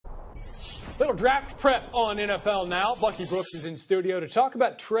Little draft prep on NFL Now. Bucky Brooks is in studio to talk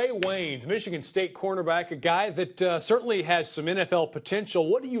about Trae Waynes, Michigan State cornerback, a guy that certainly has some NFL potential.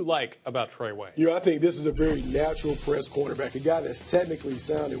 What do you like about Trae Waynes? You know, I think this is a very natural press cornerback, a guy that's technically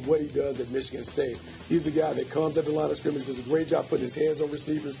sound in what he does at Michigan State. He's a guy that comes at the line of scrimmage, does a great job putting his hands on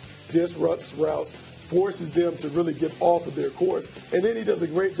receivers, disrupts routes, forces them to really get off of their course, and then he does a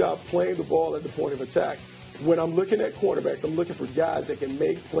great job playing the ball at the point of attack. When I'm looking at cornerbacks, I'm looking for guys that can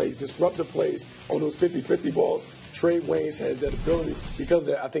make plays, disruptive plays on those 50-50 balls. Trae Waynes has that ability. Because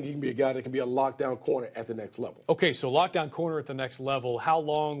of that, I think he can be a guy that can be a lockdown corner at the next level. Okay, so lockdown corner at the next level, how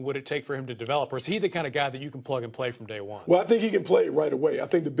long would it take for him to develop? Or is he the kind of guy that you can plug and play from day one? Well, I think he can play right away. I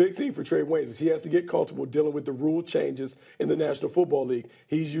think the big thing for Trae Waynes is he has to get comfortable dealing with the rule changes in the National Football League.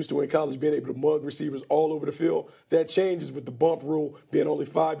 He's used to, in college, being able to mug receivers all over the field. That changes with the bump rule being only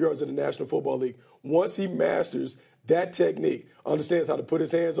 5 yards in the National Football League. Once he masters that technique, understands how to put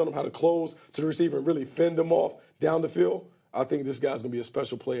his hands on them, how to close to the receiver and really fend them off down the field, I think this guy's going to be a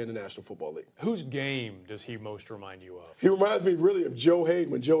special player in the National Football League. Whose game does he most remind you of? He reminds me really of Joe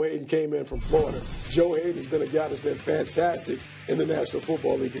Hayden when Joe Hayden came in from Florida. Joe Hayden has been a guy that's been fantastic in the National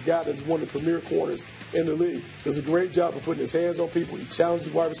Football League, a guy that's one of the premier corners in the league. Does a great job of putting his hands on people. He challenges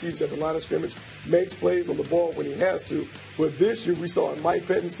wide receivers at the line of scrimmage, makes plays on the ball when he has to. But this year we saw in Mike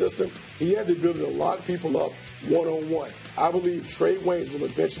Pettine's system, he had the ability to lock people up one-on-one. I believe Trae Waynes will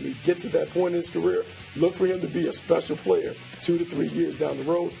eventually get to that point in his career. Look for him to be a special player 2 to 3 years down the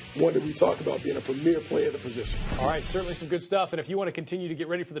road, one that we talk about being a premier player at the position. All right, certainly some good stuff. And if you want to continue to get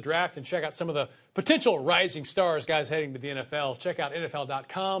ready for the draft and check out some of the potential rising stars, guys heading to the NFL, check out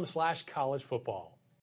NFL.com/collegefootball.